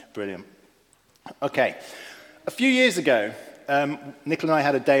Brilliant. Okay. A few years ago, Nicola and I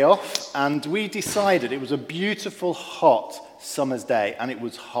had a day off, and we decided it was a beautiful, hot summer's day, and it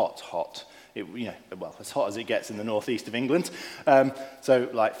was hot. As hot as it gets in the northeast of England, so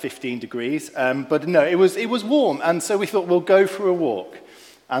like 15 degrees. But no, it was warm, and so we thought we'll go for a walk.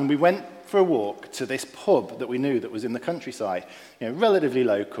 And we went for a walk to this pub that we knew that was in the countryside, relatively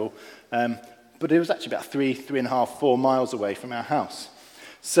local, but it was actually about 3.5, 4 miles away from our house.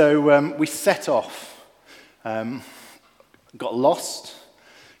 So we set off. Got lost,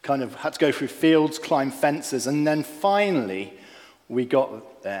 kind of had to go through fields, climb fences, and then finally we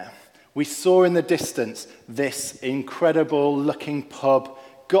got there. We saw in the distance this incredible looking pub,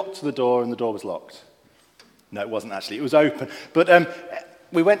 got to the door, and the door was locked. No, it wasn't actually, it was open. But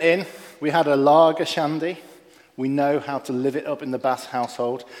we went in, we had a lager shandy, we know how to live it up in the Bass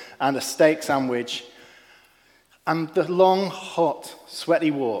household, and a steak sandwich. And the long, hot,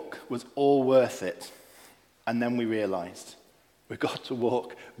 sweaty walk was all worth it. And then we realized we got to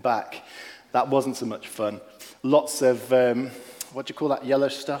walk back. That wasn't so much fun. Lots of, what do you call that yellow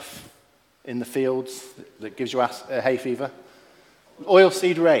stuff in the fields that gives you hay fever?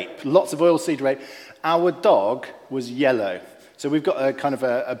 Oilseed rape, lots of oilseed rape. Our dog was yellow. So we've got a kind of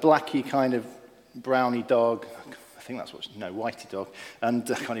a blacky kind of browny dog. I think that's whitey dog.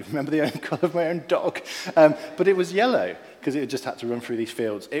 And I can't even remember the colour of my own dog. But it was yellow because it just had to run through these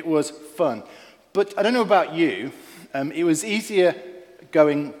fields. It was fun. But I don't know about you, it was easier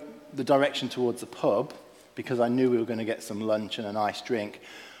going the direction towards the pub because I knew we were going to get some lunch and a nice drink.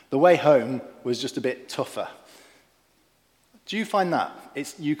 The way home was just a bit tougher. Do you find that?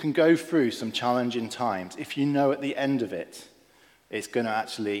 You can go through some challenging times if you know at the end of it, it's going to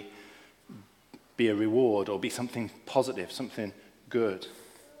actually be a reward or be something positive, something good.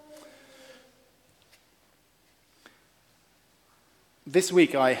 This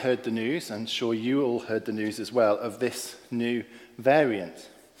week I heard the news, and sure you all heard the news as well, of this new variant.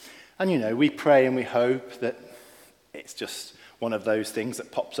 And we pray and we hope that it's just one of those things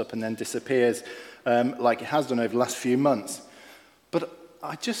that pops up and then disappears like it has done over the last few months. But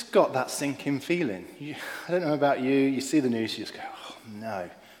I just got that sinking feeling. I don't know about you, you see the news, you just go, oh no,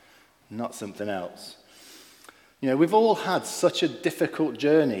 not something else. We've all had such a difficult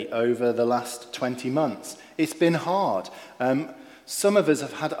journey over the last 20 months. It's been hard. Some of us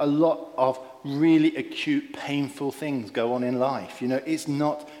have had a lot of really acute, painful things go on in life. It's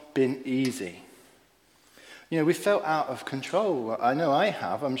not been easy. We felt out of control. I know I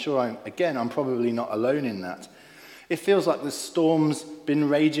have. I'm sure I'm probably not alone in that. It feels like the storm's been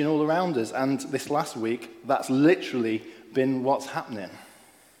raging all around us, and this last week, that's literally been what's happening.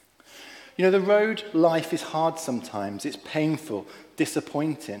 The road life is hard sometimes. It's painful,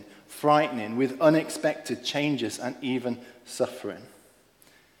 disappointing, frightening, with unexpected changes and even suffering.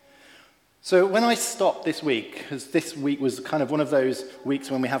 So when I stopped this week, because this week was kind of one of those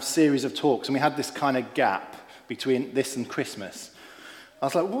weeks when we have series of talks, and we had this kind of gap between this and Christmas, I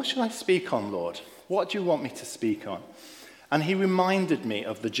was like, what should I speak on, Lord? What do you want me to speak on? And he reminded me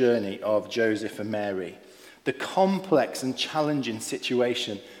of the journey of Joseph and Mary, the complex and challenging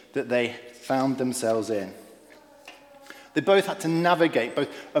situation that they found themselves in. They both had to navigate, both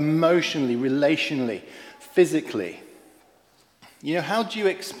emotionally, relationally, physically. How do you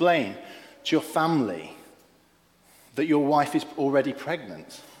explain to your family that your wife is already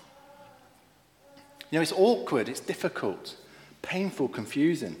pregnant? It's awkward, it's difficult, painful,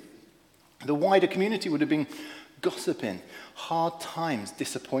 confusing. The wider community would have been gossiping, hard times,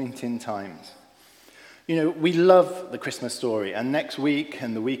 disappointing times. We love the Christmas story, and next week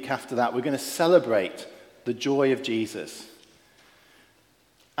and the week after that, we're going to celebrate the joy of Jesus.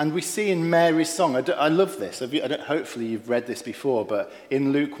 And we see in Mary's song, I love this, hopefully you've read this before, but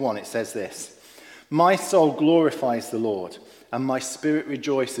in Luke 1 it says this: "My soul glorifies the Lord, and my spirit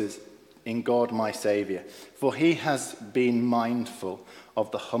rejoices in God my Saviour, for he has been mindful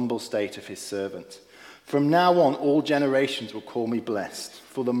of the humble state of his servant. From now on all generations will call me blessed,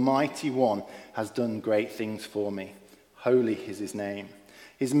 for the Mighty One has done great things for me. Holy is his name.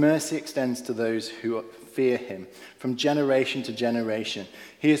 His mercy extends to those who fear him from generation to generation.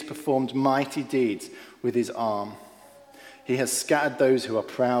 He has performed mighty deeds with his arm. He has scattered those who are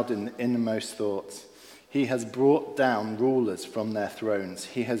proud in the innermost thoughts. He has brought down rulers from their thrones.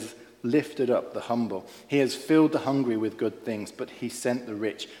 He has lifted up the humble. He has filled the hungry with good things, but he sent the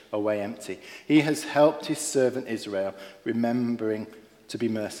rich away empty. He has helped his servant Israel, remembering to be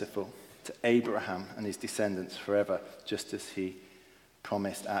merciful to Abraham and his descendants forever, just as he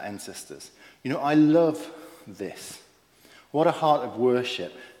promised our ancestors." I love this. What a heart of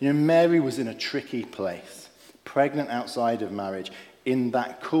worship. Mary was in a tricky place, pregnant outside of marriage, in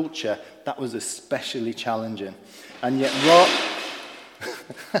that culture, that was especially challenging. And yet,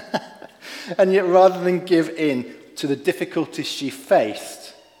 rather than give in to the difficulties she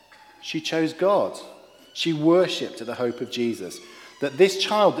faced, she chose God. She worshipped at the hope of Jesus, that this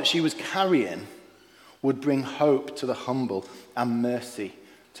child that she was carrying would bring hope to the humble and mercy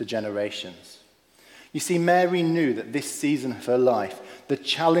to generations. You see, Mary knew that this season of her life, the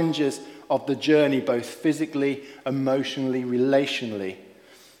challenges of the journey, both physically, emotionally, relationally,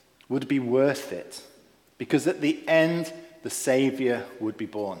 would be worth it. Because at the end, the Saviour would be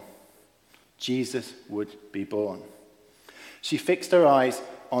born. Jesus would be born. She fixed her eyes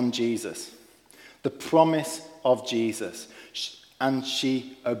on Jesus, the promise of Jesus, and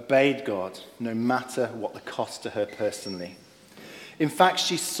she obeyed God, no matter what the cost to her personally. In fact,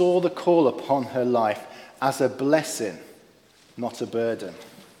 she saw the call upon her life as a blessing, not a burden.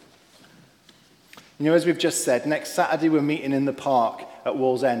 You know, as we've just said, next Saturday we're meeting in the park at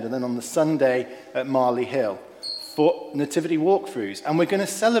Wallsend, and then on the Sunday at Marley Hill for nativity walkthroughs. And we're going to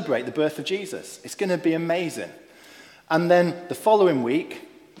celebrate the birth of Jesus. It's going to be amazing. And then the following week,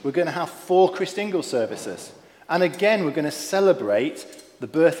 we're going to have 4 Christingle services. And again, we're going to celebrate the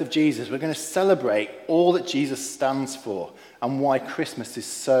birth of Jesus. We're going to celebrate all that Jesus stands for and why Christmas is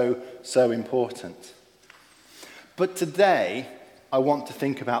so, so important. But today, I want to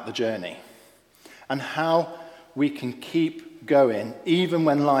think about the journey and how we can keep going even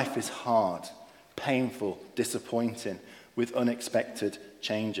when life is hard, painful, disappointing, with unexpected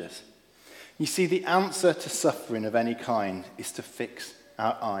changes. You see, the answer to suffering of any kind is to fix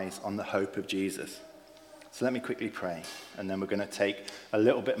our eyes on the hope of Jesus. So let me quickly pray, and then we're going to take a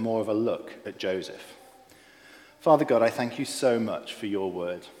little bit more of a look at Joseph. Father God, I thank you so much for your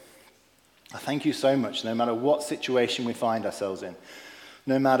word. I thank you so much, no matter what situation we find ourselves in,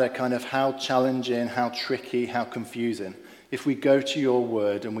 no matter kind of how challenging, how tricky, how confusing, if we go to your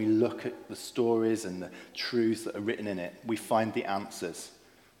word and we look at the stories and the truths that are written in it, we find the answers.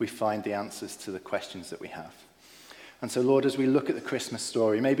 We find the answers to the questions that we have. And so, Lord, as we look at the Christmas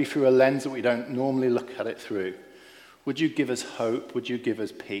story, maybe through a lens that we don't normally look at it through, would you give us hope? Would you give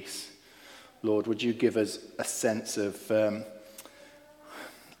us peace? Lord, would you give us a sense of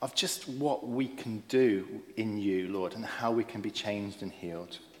just what we can do in you, Lord, and how we can be changed and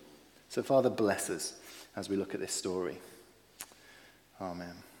healed. So, Father, bless us as we look at this story.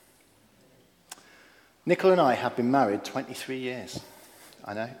 Amen. Nicola and I have been married 23 years.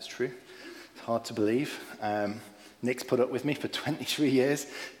 I know, it's true. It's hard to believe. Nick's put up with me for 23 years.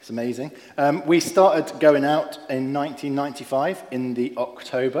 It's amazing. We started going out in 1995 in the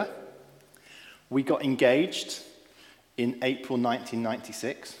October. We got engaged in April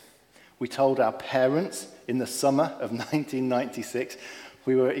 1996. We told our parents in the summer of 1996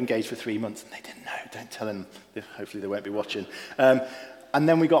 we were engaged for 3 months, and they didn't know. Don't tell them. Hopefully they won't be watching. And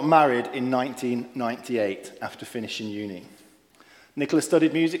then we got married in 1998 after finishing uni. Nicola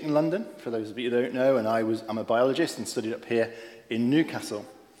studied music in London, for those of you who don't know, and I'm a biologist and studied up here in Newcastle.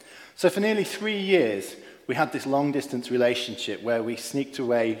 So for nearly 3 years, we had this long-distance relationship where we sneaked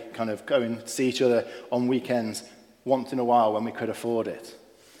away, kind of go and see each other on weekends once in a while when we could afford it.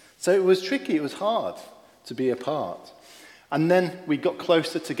 So it was tricky, it was hard to be apart. And then we got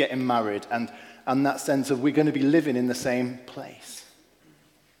closer to getting married, and that sense of we're going to be living in the same place.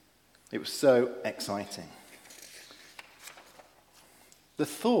 It was so exciting. The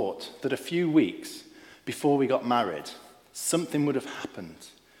thought that a few weeks before we got married, something would have happened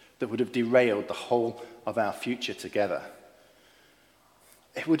that would have derailed the whole of our future together,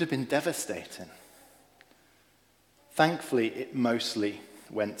 it would have been devastating. Thankfully, it mostly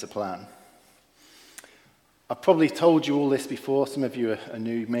went to plan. I've probably told you all this before. Some of you are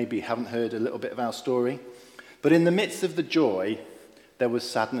new, maybe haven't heard a little bit of our story. But in the midst of the joy, there was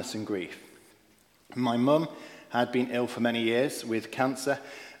sadness and grief. My mum had been ill for many years with cancer,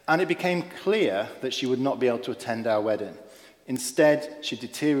 and it became clear that she would not be able to attend our wedding. Instead, she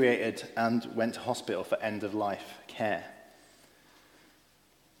deteriorated and went to hospital for end-of-life care.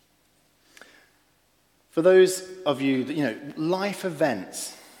 For those of you that, life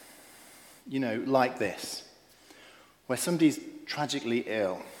events, like this, where somebody's tragically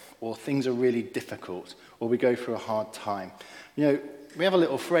ill, or things are really difficult, or we go through a hard time, we have a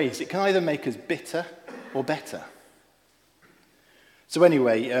little phrase, it can either make us bitter or better. So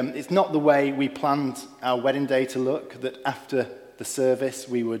anyway, it's not the way we planned our wedding day to look, that after the service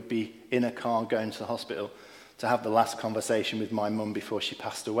we would be in a car going to the hospital to have the last conversation with my mum before she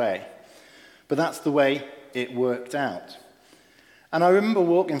passed away. But that's the way it worked out. And I remember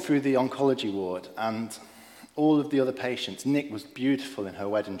walking through the oncology ward, and all of the other patients, Nick was beautiful in her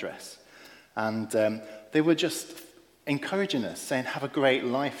wedding dress, and they were just encouraging us, saying, have a great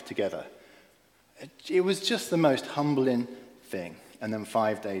life together. It was just the most humbling thing. And then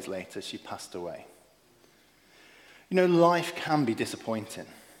 5 days later, she passed away. You know, life can be disappointing.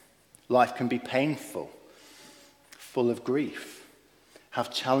 Life can be painful, full of grief,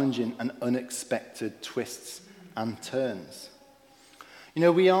 have challenging and unexpected twists and turns. You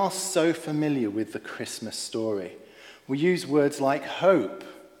know, we are so familiar with the Christmas story. We use words like hope.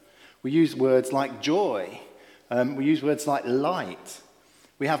 We use words like joy. We use words like light.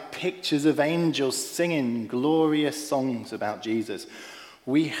 We have pictures of angels singing glorious songs about Jesus.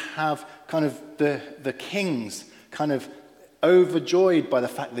 We have kind of the kings kind of overjoyed by the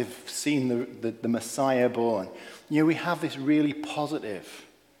fact they've seen the Messiah born. You know, we have this really positive,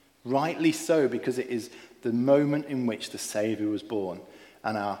 rightly so, because it is the moment in which the Saviour was born,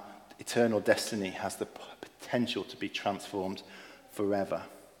 and our eternal destiny has the potential to be transformed forever.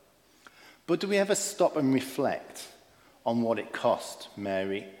 But do we ever stop and reflect on what it cost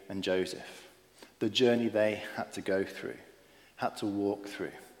Mary and Joseph, the journey they had to go through, had to walk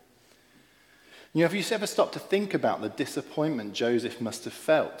through? You know, have you ever stopped to think about the disappointment Joseph must have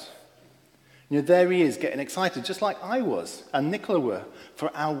felt? You know, there he is getting excited, just like I was and Nicola were,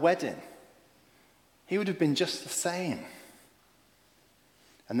 for our wedding. He would have been just the same.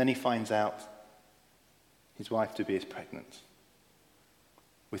 And then he finds out his wife-to-be is pregnant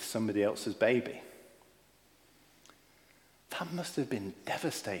with somebody else's baby. That must have been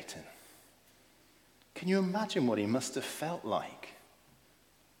devastating. Can you imagine what he must have felt like?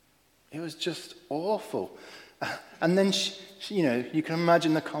 It was just awful. And then, you know, you can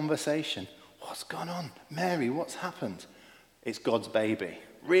imagine the conversation. What's gone on? Mary, what's happened? It's God's baby.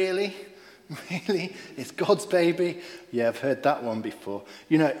 Really? Really? It's God's baby? Yeah, I've heard that one before.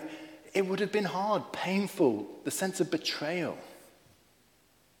 You know, it would have been hard, painful, the sense of betrayal.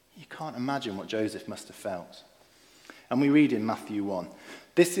 You can't imagine what Joseph must have felt. And we read in Matthew 1,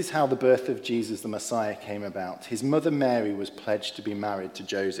 this is how the birth of Jesus the Messiah came about. His mother Mary was pledged to be married to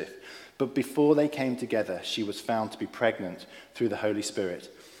Joseph, but before they came together, she was found to be pregnant through the Holy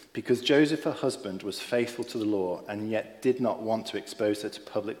Spirit. Because Joseph, her husband, was faithful to the law and yet did not want to expose her to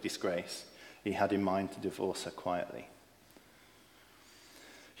public disgrace, he had in mind to divorce her quietly.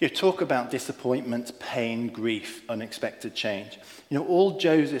 You talk about disappointment, pain, grief, unexpected change. You know, all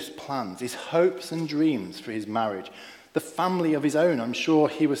Joseph's plans, his hopes and dreams for his marriage, the family of his own, I'm sure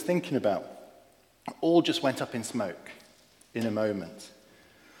he was thinking about, all just went up in smoke in a moment.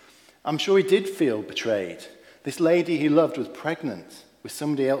 I'm sure he did feel betrayed. This lady he loved was pregnant with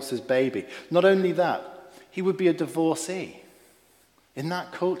somebody else's baby. Not only that, he would be a divorcee. In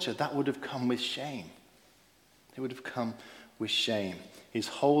that culture, that would have come with shame. It would have come with shame. His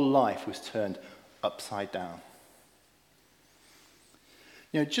whole life was turned upside down.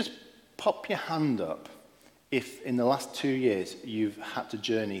 You know, just pop your hand up if in the last 2 years you've had to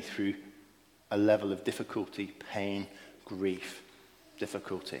journey through a level of difficulty, pain, grief,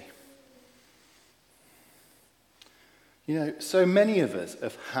 difficulty. You know, so many of us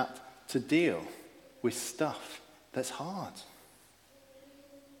have had to deal with stuff that's hard.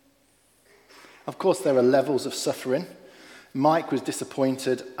 Of course, there are levels of suffering. Mike was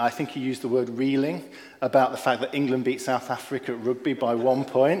disappointed, I think he used the word reeling, about the fact that England beat South Africa at rugby by 1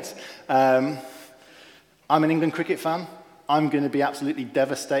 point. I'm an England cricket fan. I'm going to be absolutely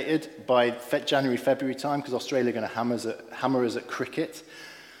devastated by January, February time because Australia are going to hammer us at cricket.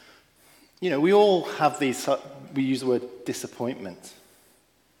 You know, we all have these, we use the word disappointment.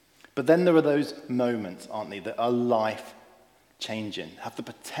 But then there are those moments, aren't they, that are life-changing, have the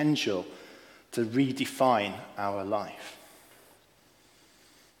potential to redefine our life.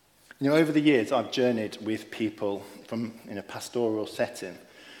 You know, over the years, I've journeyed with people in a pastoral setting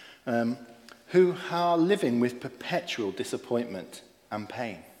who are living with perpetual disappointment and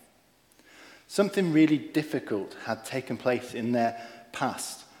pain. Something really difficult had taken place in their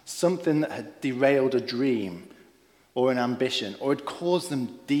past, something that had derailed a dream or an ambition, or had caused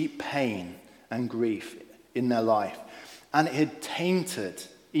them deep pain and grief in their life, and it had tainted,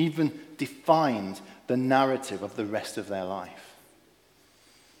 even defined, the narrative of the rest of their life.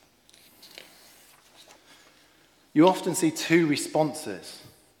 You often see two responses.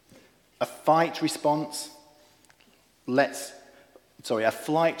 A flight response, a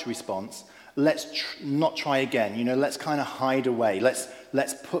flight response, let's not try again. You know, let's kind of hide away. Let's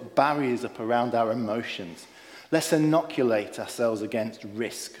put barriers up around our emotions. Let's inoculate ourselves against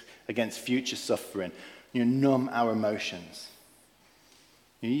risk, against future suffering. You know, numb our emotions.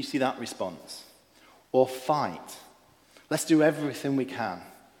 You see that response. Or fight. Let's do everything we can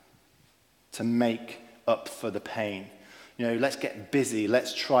to make up for the pain. You know, let's get busy.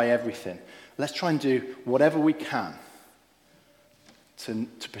 Let's try everything. Let's try and do whatever we can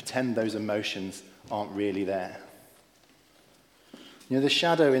to pretend those emotions aren't really there. You know, the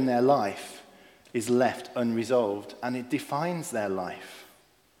shadow in their life is left unresolved, and it defines their life,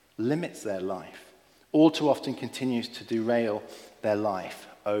 limits their life, all too often continues to derail their life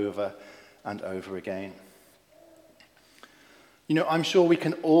over and over again. You know, I'm sure we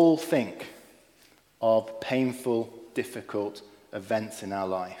can all think of painful, difficult events in our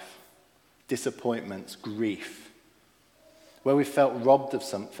life, disappointments, grief, where we felt robbed of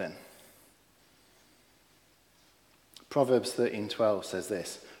something. Proverbs 13:12 says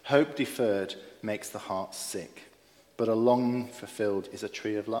this: "Hope deferred makes the heart sick, but a longing fulfilled is a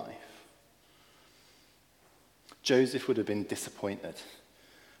tree of life." Joseph would have been disappointed,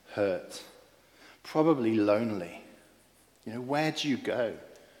 hurt, probably lonely. You know, where do you go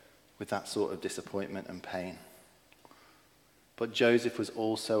with that sort of disappointment and pain? But Joseph was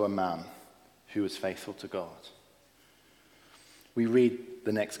also a man who was faithful to God. We read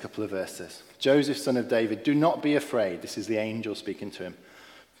the next couple of verses. "Joseph, son of David, do not be afraid." This is the angel speaking to him.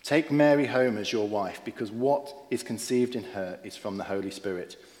 "Take Mary home as your wife, because what is conceived in her is from the Holy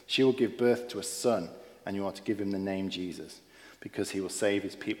Spirit. She will give birth to a son, and you are to give him the name Jesus, because he will save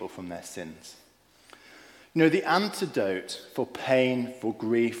his people from their sins." You know, the antidote for pain, for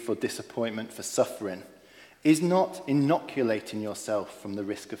grief, for disappointment, for suffering is not inoculating yourself from the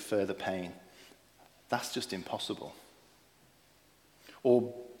risk of further pain. That's just impossible.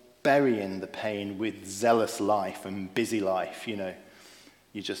 Or burying the pain with zealous life and busy life, you know.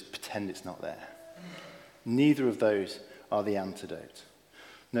 You just pretend it's not there. Neither of those are the antidote.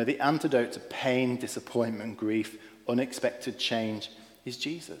 No, the antidote to pain, disappointment, grief, unexpected change is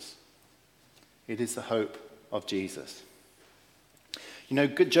Jesus. It is the hope of Jesus. You know,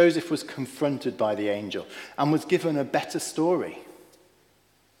 Joseph was confronted by the angel and was given a better story.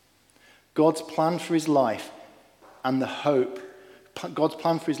 God's plan for his life God's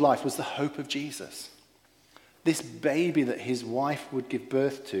plan for his life was the hope of Jesus. This baby that his wife would give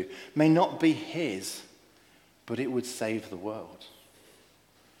birth to may not be his, but it would save the world.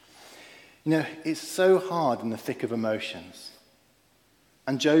 You know, it's so hard in the thick of emotions,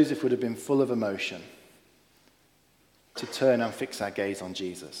 and Joseph would have been full of emotion, to turn and fix our gaze on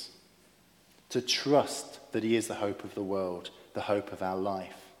Jesus, to trust that he is the hope of the world, the hope of our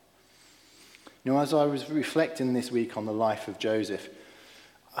life. You know, as I was reflecting this week on the life of Joseph,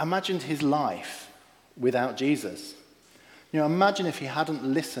 I imagined his life without Jesus. You know, imagine if he hadn't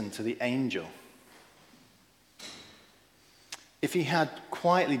listened to the angel. If he had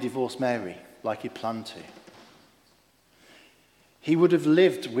quietly divorced Mary like he planned to. He would have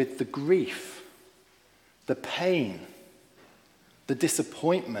lived with the grief, the pain, the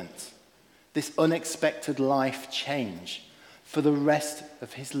disappointment, this unexpected life change for the rest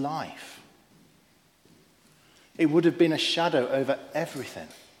of his life. It would have been a shadow over everything.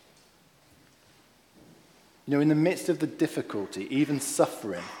 You know, in the midst of the difficulty, even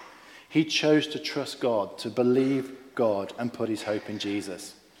suffering, he chose to trust God, to believe God, and put his hope in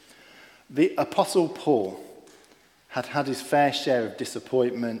Jesus. The Apostle Paul had had his fair share of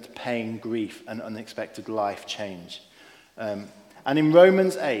disappointment, pain, grief, and unexpected life change. And in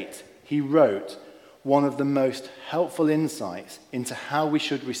Romans 8, he wrote one of the most helpful insights into how we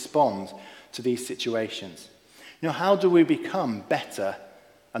should respond to these situations. You know, how do we become better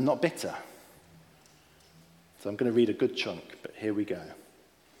and not bitter? So I'm going to read a good chunk, but here we go.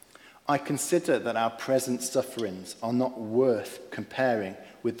 "I consider that our present sufferings are not worth comparing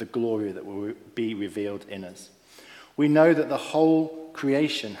with the glory that will be revealed in us. We know that the whole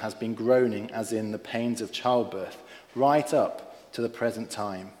creation has been groaning as in the pains of childbirth, right up to the present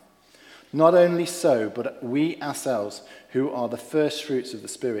time. Not only so, but we ourselves, who are the first fruits of the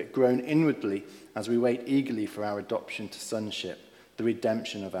Spirit, groan inwardly as we wait eagerly for our adoption to sonship, the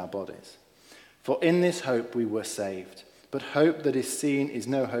redemption of our bodies. For in this hope we were saved. But hope that is seen is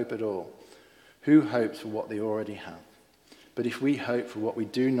no hope at all. Who hopes for what they already have? But if we hope for what we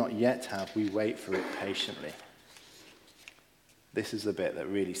do not yet have, we wait for it patiently." This is the bit that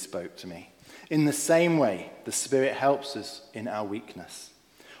really spoke to me. "In the same way, the Spirit helps us in our weakness.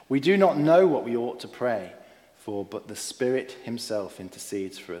 We do not know what we ought to pray for, but the Spirit himself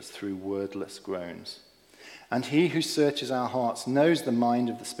intercedes for us through wordless groans. And he who searches our hearts knows the mind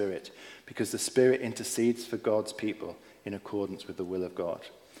of the Spirit, because the Spirit intercedes for God's people in accordance with the will of God.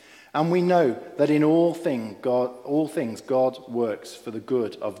 And we know that in all things God works for the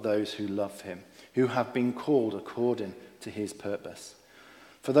good of those who love him, who have been called according to his purpose.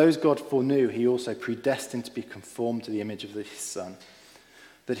 For those God foreknew, he also predestined to be conformed to the image of his Son,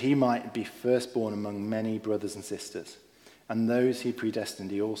 that he might be firstborn among many brothers and sisters. And those he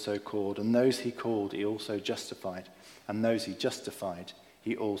predestined, he also called. And those he called, he also justified. And those he justified,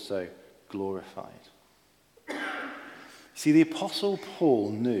 he also glorified. See, the Apostle Paul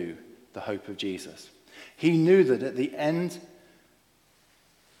knew the hope of Jesus. He knew that at the end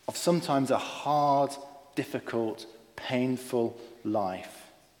of sometimes a hard, difficult, painful life,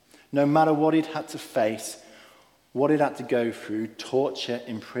 no matter what he'd had to face, what he'd had to go through, torture,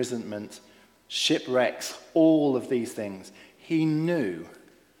 imprisonment, shipwrecks, all of these things, he knew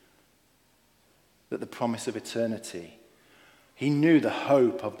that the promise of eternity, he knew the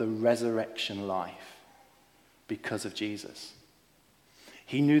hope of the resurrection life because of Jesus.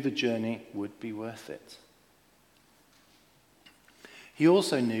 He knew the journey would be worth it. He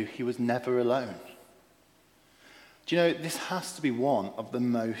also knew he was never alone. Do you know, this has to be one of the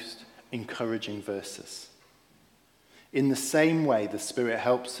most encouraging verses. In the same way the Spirit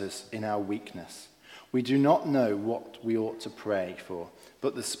helps us in our weakness. We do not know what we ought to pray for,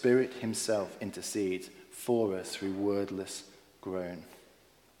 but the Spirit himself intercedes for us through wordless groan.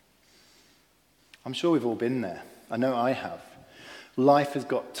 I'm sure we've all been there. I know I have. Life has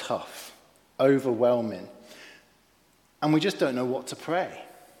got tough, overwhelming, and we just don't know what to pray.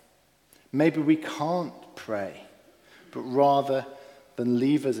 Maybe we can't pray, but rather than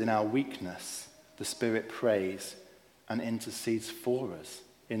leave us in our weakness, the Spirit prays and intercedes for us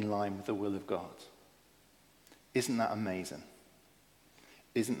in line with the will of God. Isn't that amazing?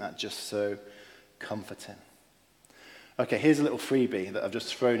 Isn't that just so comforting? Okay, here's a little freebie that I've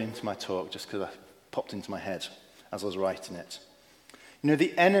just thrown into my talk just because I popped into my head as I was writing it. You know,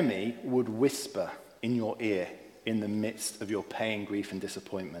 the enemy would whisper in your ear in the midst of your pain, grief, and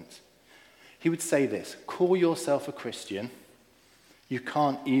disappointment. He would say this: call yourself a Christian, you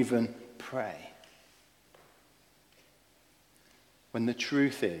can't even pray. When the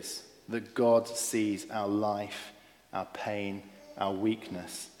truth is that God sees our life, our pain, our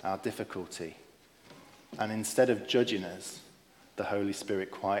weakness, our difficulty, and instead of judging us, the Holy Spirit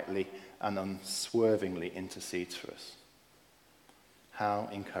quietly and unswervingly intercedes for us. How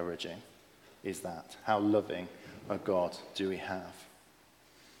encouraging is that? How loving a God do we have?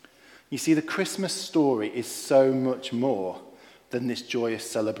 You see, the Christmas story is so much more than this joyous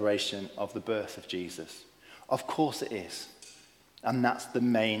celebration of the birth of Jesus. Of course it is. And that's the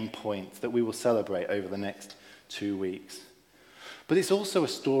main point that we will celebrate over the next 2 weeks. But it's also a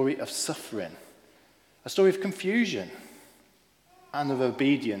story of suffering, a story of confusion, and of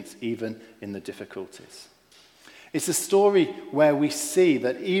obedience even in the difficulties. It's a story where we see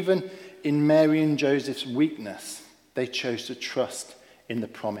that even in Mary and Joseph's weakness, they chose to trust in the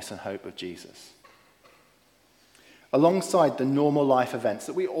promise and hope of Jesus. Alongside the normal life events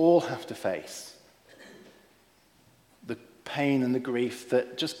that we all have to face, the pain and the grief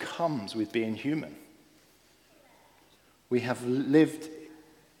that just comes with being human. We have lived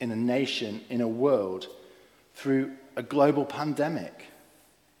in a nation, in a world, through a global pandemic.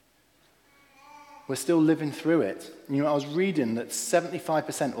 We're still living through it. You know, I was reading that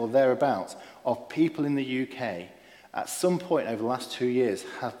 75% or thereabouts of people in the UK at some point over the last 2 years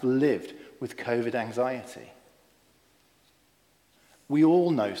have lived with COVID anxiety. We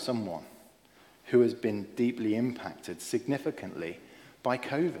all know someone who has been deeply impacted significantly by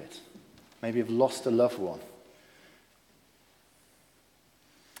COVID. Maybe have lost a loved one.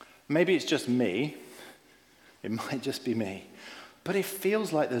 Maybe it's just me. It might just be me. But it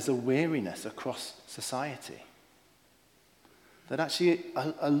feels like there's a weariness across society. That actually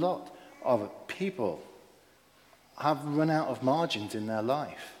a lot of people have run out of margins in their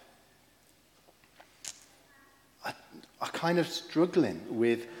life. Are kind of struggling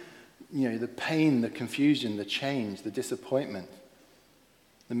with, you know, the pain, the confusion, the change, the disappointment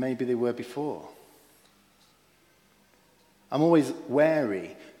than maybe they were before. I'm always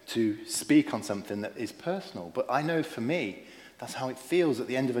wary to speak on something that is personal, but I know for me, that's how it feels at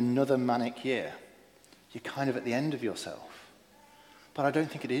the end of another manic year. You're kind of at the end of yourself. But I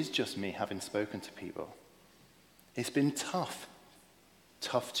don't think it is just me having spoken to people. It's been tough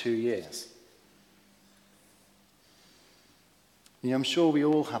 2 years. You know, I'm sure we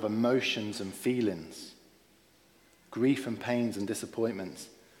all have emotions and feelings, grief and pains and disappointments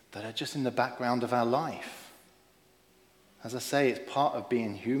that are just in the background of our life. As I say, it's part of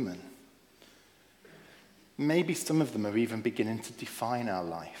being human. Maybe some of them are even beginning to define our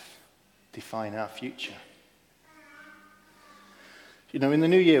life, define our future. You know, in the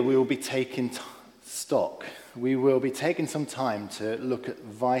new year, we will be taking stock. We will be taking some time to look at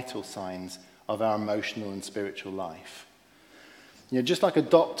vital signs of our emotional and spiritual life. You know, just like a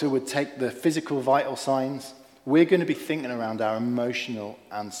doctor would take the physical vital signs, we're going to be thinking around our emotional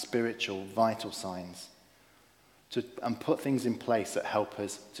and spiritual vital signs. and put things in place that help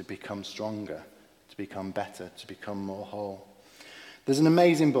us to become stronger, to become better, to become more whole. There's an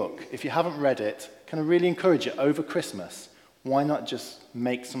amazing book. If you haven't read it, can I really encourage you over Christmas? Why not just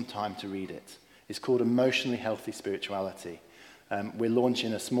make some time to read it? It's called Emotionally Healthy Spirituality. We're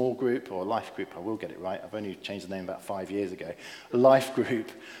launching a small group, or a life group, I will get it right, I've only changed the name about 5 years ago, a life group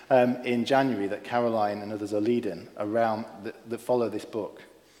in January that Caroline and others are leading around that follow this book.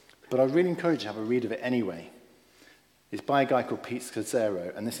 But I really encourage you to have a read of it anyway. It's by a guy called Pete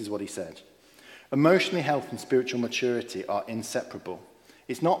Scazzero, and this is what he said. Emotionally health and spiritual maturity are inseparable.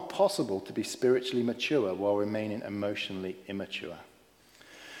 It's not possible to be spiritually mature while remaining emotionally immature.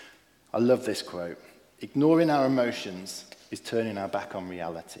 I love this quote. Ignoring our emotions is turning our back on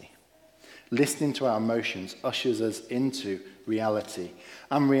reality. Listening to our emotions ushers us into reality.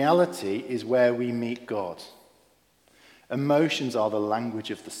 And reality is where we meet God. Emotions are the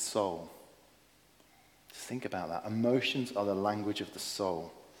language of the soul. Just think about that. Emotions are the language of the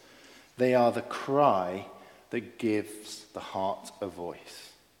soul. They are the cry that gives the heart a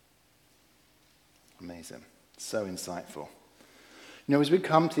voice. Amazing. So insightful. You know, as we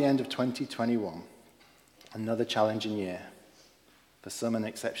come to the end of 2021, another challenging year, for some an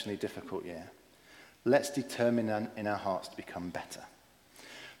exceptionally difficult year, let's determine in our hearts to become better.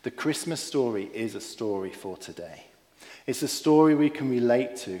 The Christmas story is a story for today. It's a story we can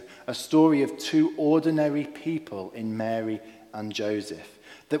relate to, a story of two ordinary people in Mary and Joseph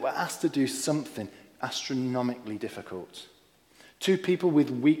that were asked to do something astronomically difficult. Two people with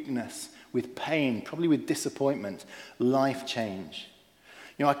weakness, with pain, probably with disappointment, life change.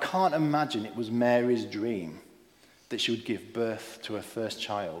 You know, I can't imagine it was Mary's dream that she would give birth to her first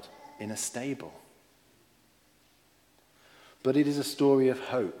child in a stable. But it is a story of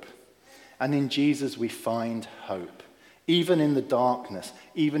hope. And in Jesus we find hope. Even in the darkness,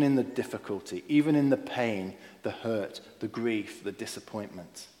 even in the difficulty, even in the pain, the hurt, the grief, the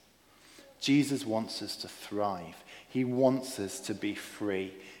disappointment. Jesus wants us to thrive. He wants us to be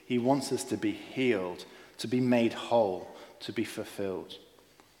free. He wants us to be healed, to be made whole, to be fulfilled.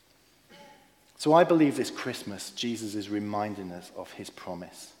 So I believe this Christmas, Jesus is reminding us of his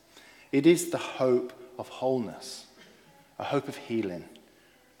promise. It is the hope of wholeness, a hope of healing,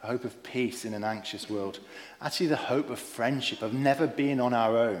 a hope of peace in an anxious world. Actually, the hope of friendship, of never being on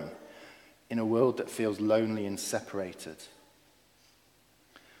our own in a world that feels lonely and separated.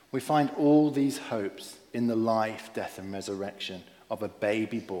 We find all these hopes in the life, death, and resurrection of a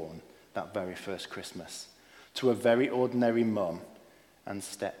baby born that very first Christmas to a very ordinary mum and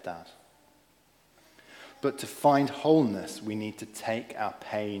stepdad. But to find wholeness, we need to take our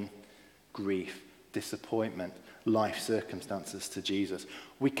pain, grief, disappointment, life circumstances to Jesus.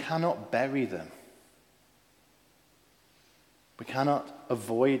 We cannot bury them. We cannot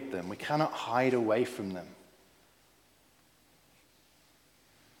avoid them. We cannot hide away from them.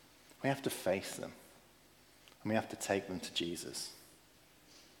 We have to face them. And we have to take them to Jesus.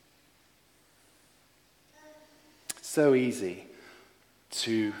 It's so easy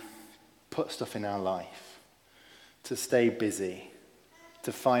to put stuff in our life, to stay busy,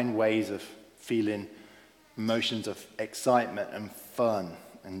 to find ways of feeling emotions of excitement and fun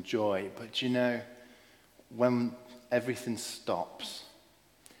and joy. But you know, when everything stops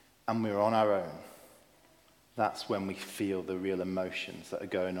and we're on our own, that's when we feel the real emotions that are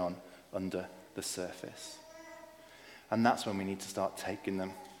going on under the surface. And that's when we need to start taking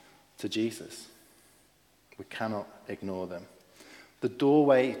them to Jesus. We cannot ignore them. The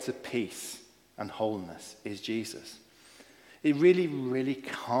doorway to peace and wholeness is Jesus. It really, really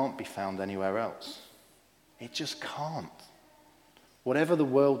can't be found anywhere else. It just can't. Whatever the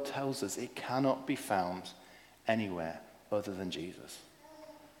world tells us, it cannot be found anywhere other than Jesus.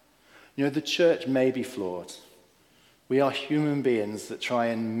 You know, the church may be flawed. We are human beings that try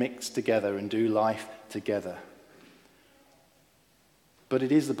and mix together and do life together. But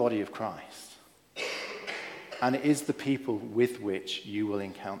it is the body of Christ. And it is the people with which you will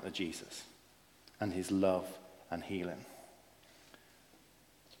encounter Jesus and his love and healing.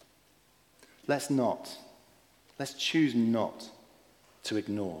 Let's choose not to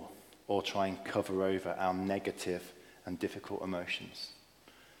ignore or try and cover over our negative and difficult emotions.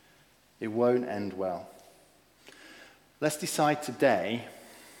 It won't end well. Let's decide today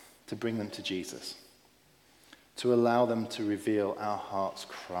to bring them to Jesus, to allow them to reveal our heart's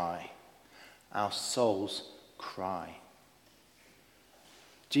cry, our soul's cry.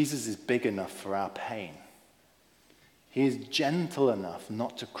 Jesus is big enough for our pain. He is gentle enough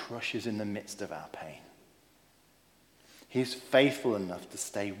not to crush us in the midst of our pain. He is faithful enough to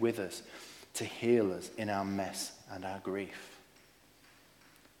stay with us, to heal us in our mess and our grief.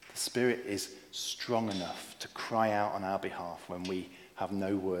 The Spirit is strong enough to cry out on our behalf when we have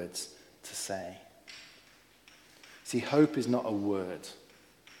no words to say. See, hope is not a word.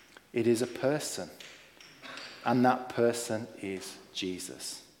 It is a person. And that person is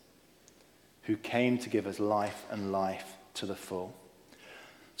Jesus, who came to give us life and life to the full.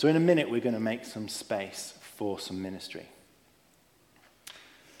 So in a minute, we're going to make some space for some ministry.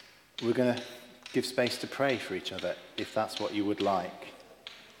 We're going to give space to pray for each other, if that's what you would like.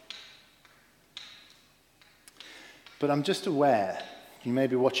 But I'm just aware, you may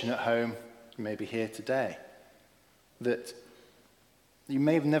be watching at home, you may be here today, that you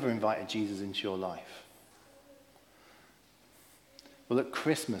may have never invited Jesus into your life. Well, at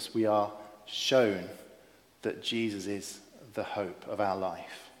Christmas, we are shown that Jesus is the hope of our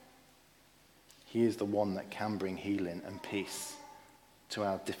life. He is the one that can bring healing and peace to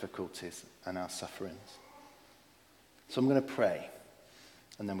our difficulties and our sufferings. So I'm going to pray,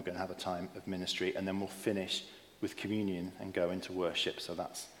 and then we're going to have a time of ministry, and then we'll finish with communion and go into worship. So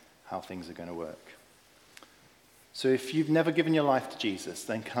that's how things are going to work. So if you've never given your life to Jesus,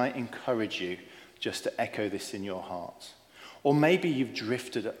 then can I encourage you just to echo this in your heart? Or maybe you've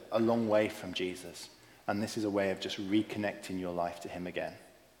drifted a long way from Jesus, and this is a way of just reconnecting your life to him again.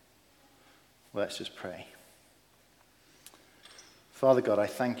 Well, let's just pray. Father God, I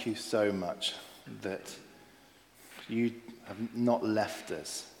thank you so much that you have not left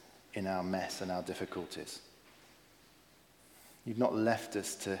us in our mess and our difficulties. You've not left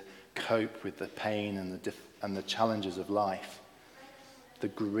us to cope with the pain and the challenges of life, the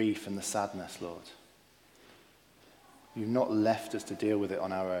grief and the sadness, Lord. You've not left us to deal with it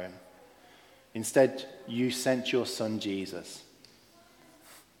on our own. Instead, you sent your son Jesus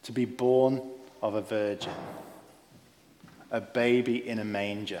to be born of a virgin, a baby in a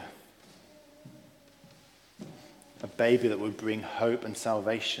manger, a baby that would bring hope and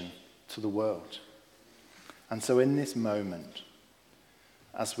salvation to the world. And so in this moment,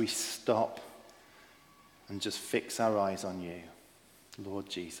 as we stop and just fix our eyes on you, Lord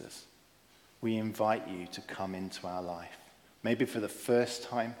Jesus, we invite you to come into our life. Maybe for the first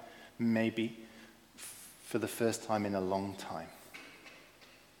time, maybe for the first time in a long time.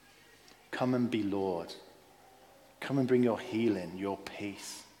 Come and be Lord. Come and bring your healing, your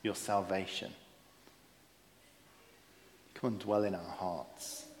peace, your salvation. Come and dwell in our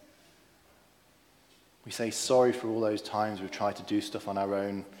hearts. We say sorry for all those times we've tried to do stuff on our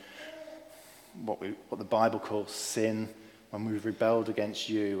own, what the Bible calls sin, when we've rebelled against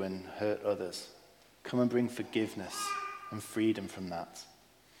you and hurt others. Come and bring forgiveness and freedom from that.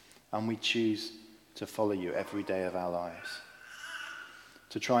 And we choose to follow you every day of our lives,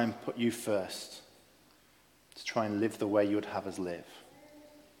 to try and put you first, to try and live the way you would have us live,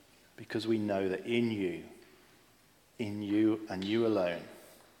 because we know that in you and you alone,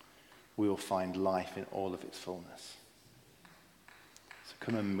 we will find life in all of its fullness. So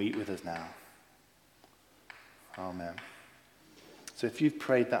come and meet with us now. Amen. So if you've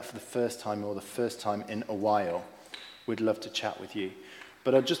prayed that for the first time or the first time in a while, we'd love to chat with you.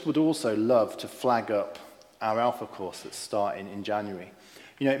 But I just would also love to flag up our Alpha course that's starting in January.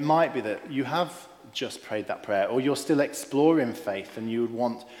 You know, it might be that you have just prayed that prayer, or you're still exploring faith and you would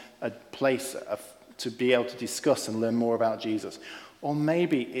want a place to be able to discuss and learn more about Jesus. Or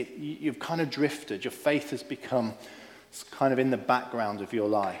maybe you've kind of drifted, your faith has become kind of in the background of your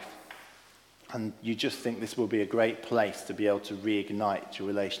life. And you just think this will be a great place to be able to reignite your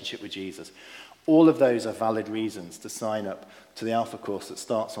relationship with Jesus. All of those are valid reasons to sign up to the Alpha course that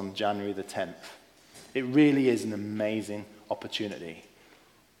starts on January the 10th. It really is an amazing opportunity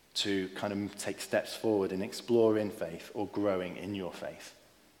to kind of take steps forward in exploring faith or growing in your faith.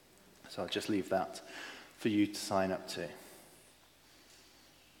 So I'll just leave that for you to sign up to.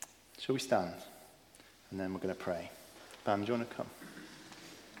 Shall we stand? And then we're going to pray. Bam, do you want to come?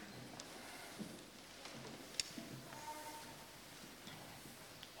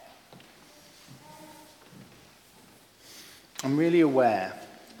 I'm really aware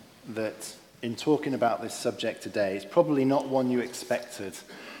that in talking about this subject today, it's probably not one you expected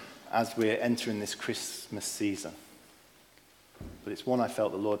as we're entering this Christmas season. But it's one I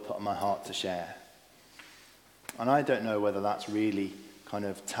felt the Lord put on my heart to share. And I don't know whether that's really kind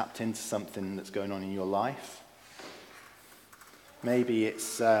of tapped into something that's going on in your life. Maybe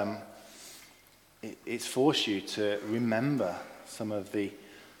it's forced you to remember some of the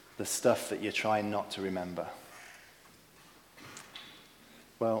stuff that you're trying not to remember.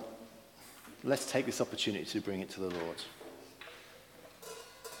 Well, let's take this opportunity to bring it to the Lord.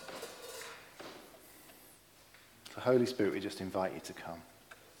 The Holy Spirit, we just invite you to come.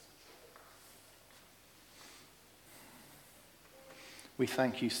 We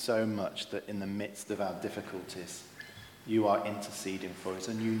thank you so much that in the midst of our difficulties, you are interceding for us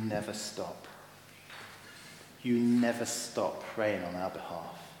and you never stop. You never stop praying on our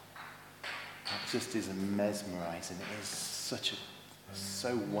behalf. That just is mesmerizing. It is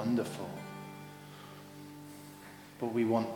so wonderful. But we want